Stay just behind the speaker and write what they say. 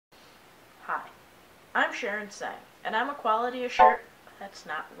I'm Sharon Seng, and I'm a quality assurance... That's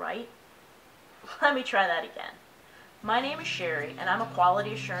not right. Let me try that again. My name is Sherry, and I'm a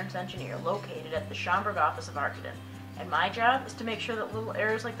quality assurance engineer located at the Schaumburg office of Arkadin, and my job is to make sure that little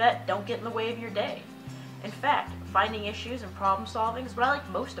errors like that don't get in the way of your day. In fact, finding issues and problem solving is what I like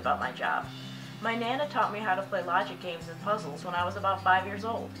most about my job. My Nana taught me how to play logic games and puzzles when I was about 5 years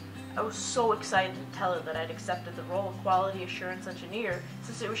old. I was so excited to tell her that I'd accepted the role of quality assurance engineer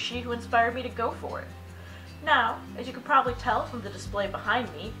since it was she who inspired me to go for it. Now, as you can probably tell from the display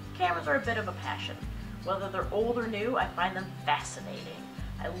behind me, cameras are a bit of a passion. Whether they're old or new, I find them fascinating.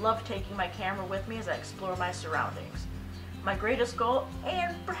 I love taking my camera with me as I explore my surroundings. My greatest goal,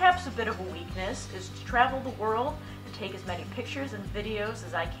 and perhaps a bit of a weakness, is to travel the world and take as many pictures and videos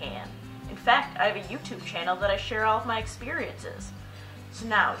as I can. In fact, I have a YouTube channel that I share all of my experiences. So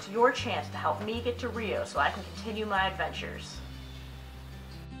now, it's your chance to help me get to Rio so I can continue my adventures.